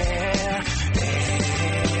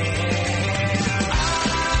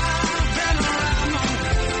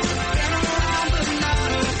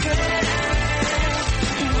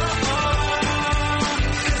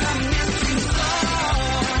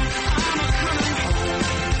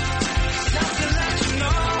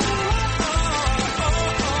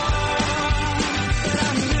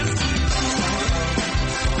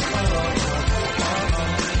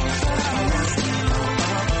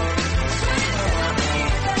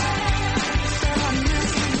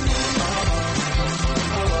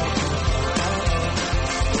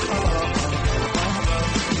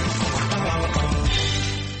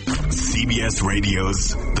 Soulmates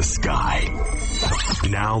Radio's The Sky.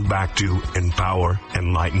 Now back to empower,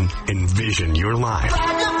 enlighten, envision your life.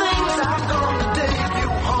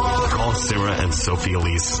 Call Sarah and Sophie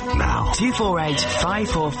Elise now.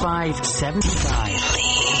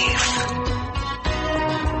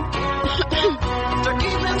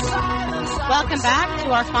 248-545-75. Welcome back to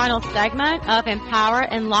our final segment of Empower,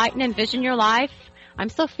 Enlighten, Envision Your Life. I'm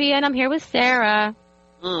Sophia, and I'm here with Sarah.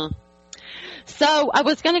 So I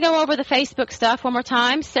was going to go over the Facebook stuff one more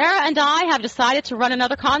time. Sarah and I have decided to run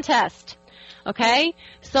another contest. Okay?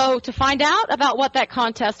 So to find out about what that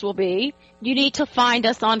contest will be, you need to find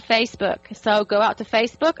us on Facebook. So go out to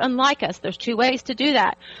Facebook and like us. There's 2 ways to do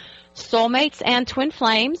that. Soulmates and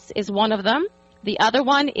Twinflames is one of them. The other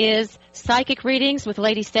one is Psychic Readings with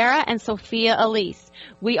Lady Sarah and Sophia Elise.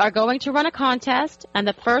 We are going to run a contest, and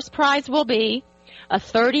the first prize will be a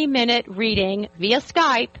 30-minute reading via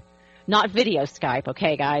Skype, not video Skype,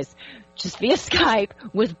 okay, guys? Just via Skype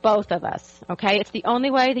with both of us, okay? It's the only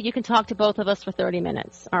way that you can talk to both of us for 30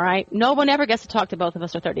 minutes, all right? No one ever gets to talk to both of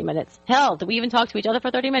us for 30 minutes. Hell, do we even talk to each other for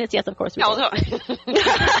 30 minutes? Yes, of course we do. No.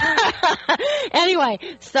 Anyway,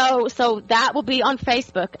 so that will be on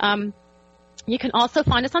Facebook. You can also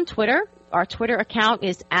find us on Twitter. Our Twitter account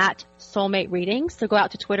is at Soulmate Readings, so go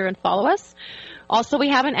out to Twitter and follow us. Also, we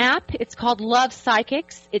have an app. It's called Love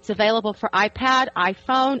Psychics. It's available for iPad,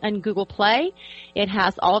 iPhone, and Google Play. It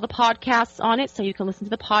has all the podcasts on it, so you can listen to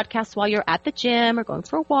the podcast while you're at the gym or going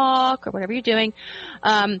for a walk or whatever you're doing.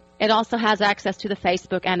 It also has access to the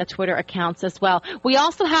Facebook and the Twitter accounts as well. We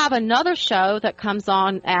also have another show that comes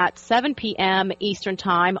on at 7 p.m. Eastern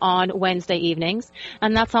Time on Wednesday evenings,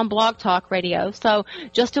 and that's on Blog Talk Radio. So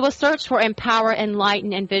just do a search for Empower,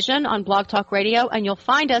 Enlighten, Envision on Blog Talk Radio, and you'll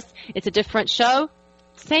find us. It's a different show.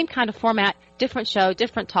 Same kind of format, different show,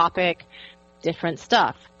 different topic, different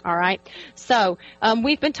stuff. All right. So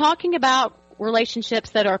we've been talking about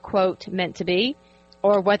relationships that are, quote, meant to be,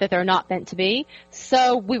 or whether they're not meant to be.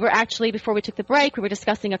 So we were actually, before we took the break, we were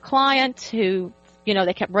discussing a client who,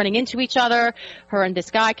 they kept running into each other. Her and this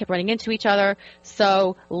guy kept running into each other.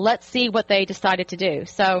 So let's see what they decided to do.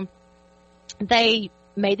 So they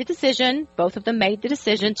made the decision, both of them made the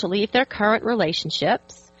decision to leave their current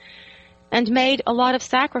relationships and made a lot of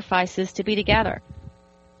sacrifices to be together.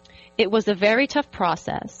 It was a very tough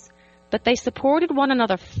process, but they supported one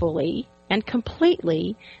another fully and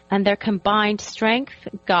completely, and their combined strength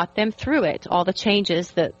got them through it, all the changes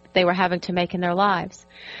that they were having to make in their lives.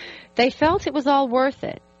 They felt it was all worth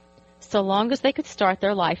it, so long as they could start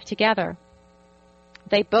their life together.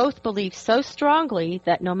 They both believed so strongly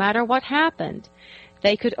that no matter what happened,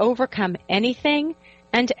 they could overcome anything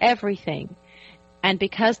and everything. And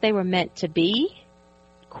because they were meant to be,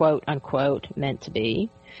 quote unquote, meant to be,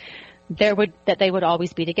 they would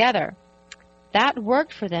always be together. That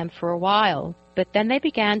worked for them for a while, but then they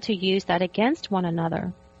began to use that against one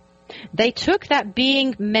another. They took that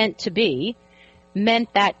being meant to be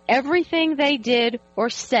meant that everything they did or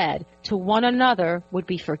said to one another would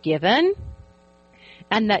be forgiven,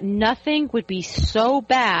 and that nothing would be so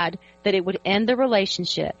bad that it would end the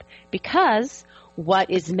relationship, because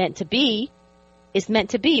what is meant to be,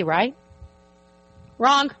 right?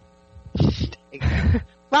 Wrong.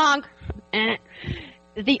 Wrong.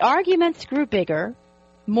 The arguments grew bigger,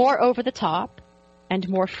 more over the top, and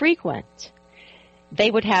more frequent.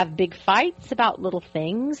 They would have big fights about little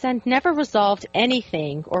things and never resolved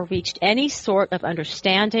anything or reached any sort of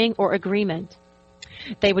understanding or agreement.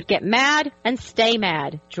 They would get mad and stay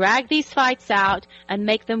mad, drag these fights out, and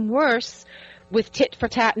make them worse with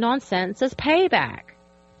tit-for-tat nonsense as payback.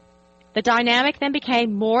 The dynamic then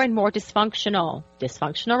became more and more dysfunctional.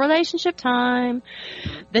 Dysfunctional relationship time.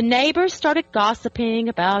 The neighbors started gossiping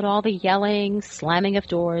about all the yelling, slamming of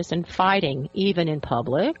doors, and fighting, even in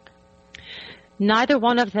public. Neither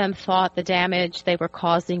one of them thought the damage they were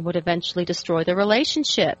causing would eventually destroy the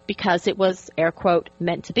relationship because it was, air quote,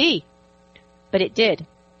 meant to be. But it did.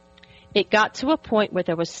 It got to a point where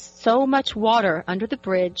there was so much water under the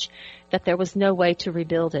bridge that there was no way to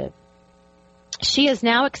rebuild it. She has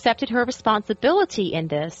now accepted her responsibility in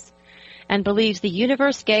this and believes the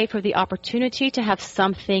universe gave her the opportunity to have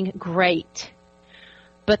something great.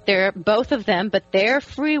 But both of them, their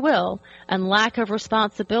free will and lack of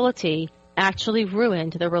responsibility actually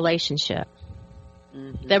ruined the relationship.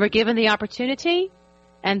 Mm-hmm. They were given the opportunity,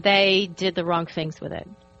 and they did the wrong things with it.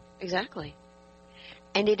 Exactly.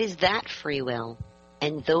 And it is that free will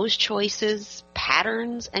and those choices,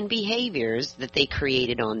 patterns, and behaviors that they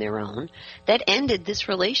created on their own that ended this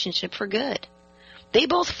relationship for good. They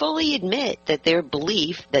both fully admit that their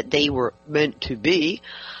belief that they were meant to be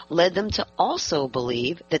led them to also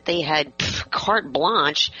believe that they had carte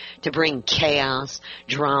blanche to bring chaos,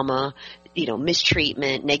 drama,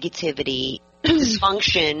 mistreatment, negativity,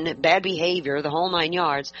 dysfunction, bad behavior, the whole 9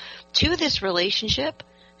 yards, to this relationship,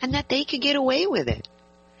 and that they could get away with it.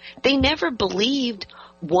 They never believed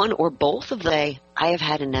one or both of them. I have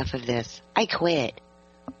had enough of this. I quit.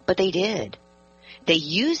 But they did. They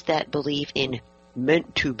used that belief in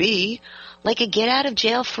meant to be like a get out of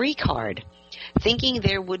jail free card, thinking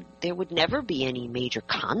there would never be any major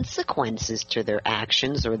consequences to their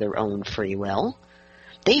actions or their own free will.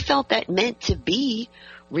 They felt that meant to be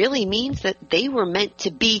really means that they were meant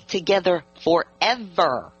to be together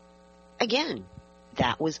forever. Again,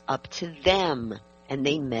 that was up to them, and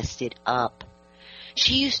they messed it up.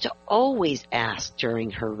 She used to always ask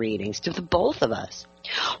during her readings to the both of us,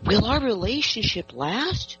 will our relationship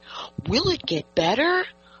last? Will it get better?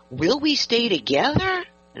 Will we stay together?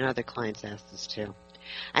 And other clients asked this too.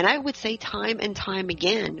 And I would say time and time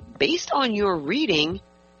again, based on your reading,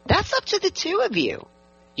 that's up to the two of you.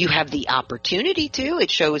 You have the opportunity to. It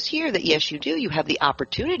shows here that yes, you do. You have the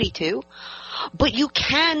opportunity to. But you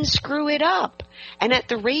can screw it up. And at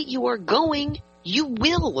the rate you are going, you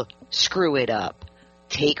will screw it up.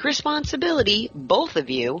 Take responsibility, both of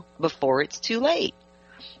you, before it's too late.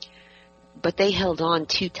 But they held on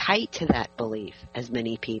too tight to that belief, as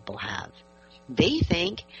many people have. They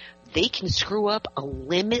think they can screw up a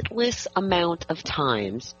limitless amount of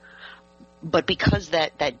times, but because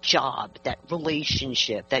that job, that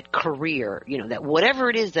relationship, that career, that whatever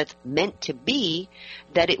it is that's meant to be,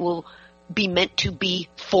 that it will be meant to be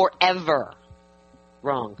forever.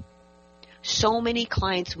 Wrong. So many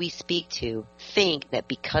clients we speak to think that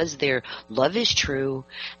because their love is true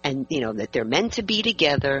and, that they're meant to be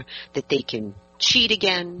together, that they can cheat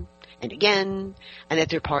again and again, and that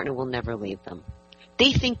their partner will never leave them.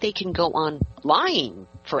 They think they can go on lying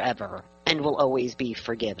forever and will always be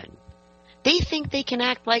forgiven. They think they can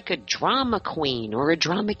act like a drama queen or a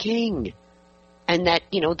drama king, and that,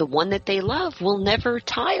 the one that they love will never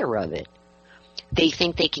tire of it. They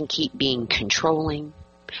think they can keep being controlling,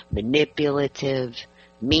 manipulative,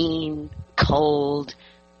 mean, cold,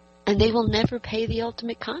 and they will never pay the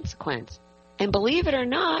ultimate consequence. And believe it or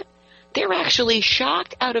not, they're actually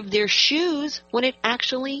shocked out of their shoes when it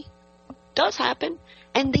actually does happen,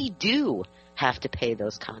 and they do have to pay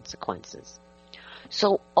those consequences.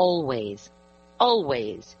 So always,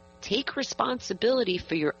 always take responsibility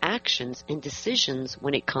for your actions and decisions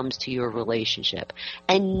when it comes to your relationship,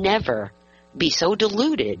 and never be so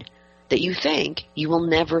deluded that you think you will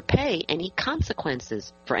never pay any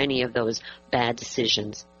consequences for any of those bad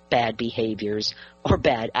decisions, bad behaviors, or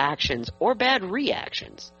bad actions, or bad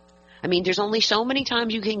reactions. I mean, there's only so many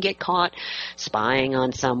times you can get caught spying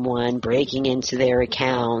on someone, breaking into their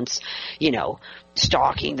accounts,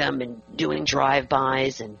 stalking them and doing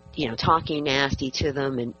drive-bys and, talking nasty to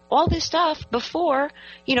them and all this stuff before,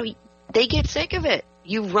 they get sick of it.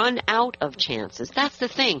 You run out of chances. That's the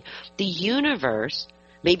thing. The universe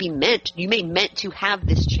you may meant to have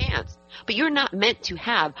this chance, but you're not meant to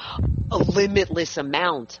have a limitless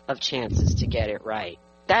amount of chances to get it right.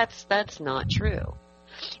 That's not true.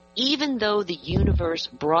 Even though the universe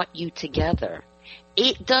brought you together,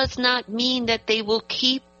 it does not mean that they will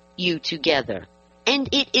keep you together. And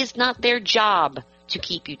it is not their job to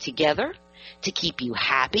keep you together, to keep you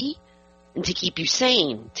happy, and to keep you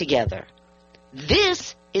sane together.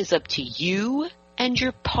 This is up to you and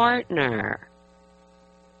your partner.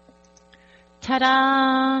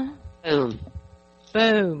 Ta-da! Boom.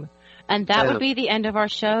 Boom. And that would be the end of our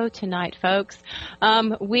show tonight, folks.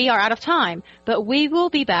 We are out of time, but we will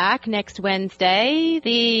be back next Wednesday.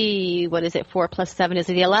 4 plus 7 is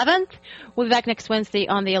the 11th. We'll be back next Wednesday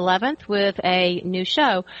on the 11th with a new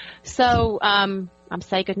show. So, I'm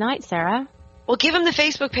saying good night, Sarah. Well, give them the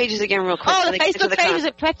Facebook pages again real quick. Oh, the Facebook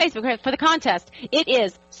pages for the contest. It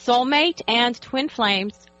is Soulmate and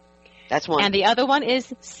Twinflames. That's one. And the other one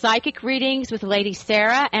is Psychic Readings with Lady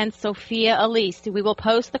Sarah and Sophia Elise. We will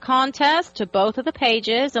post the contest to both of the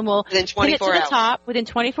pages, and we'll pin it to the top within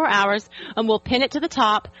 24 hours, and we'll pin it to the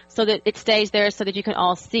top so that it stays there so that you can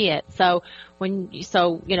all see it. So we're going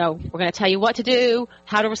to tell you what to do,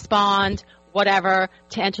 how to respond, whatever,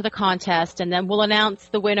 to enter the contest, and then we'll announce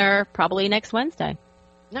the winner probably next Wednesday.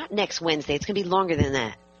 Not next Wednesday. It's going to be longer than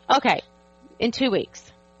that. Okay. In 2 weeks.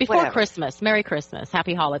 Before Christmas. Merry Christmas.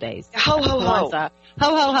 Happy holidays. Ho, ho, ho. Ho,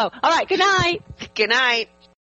 ho, ho. All right. Good night. Good night.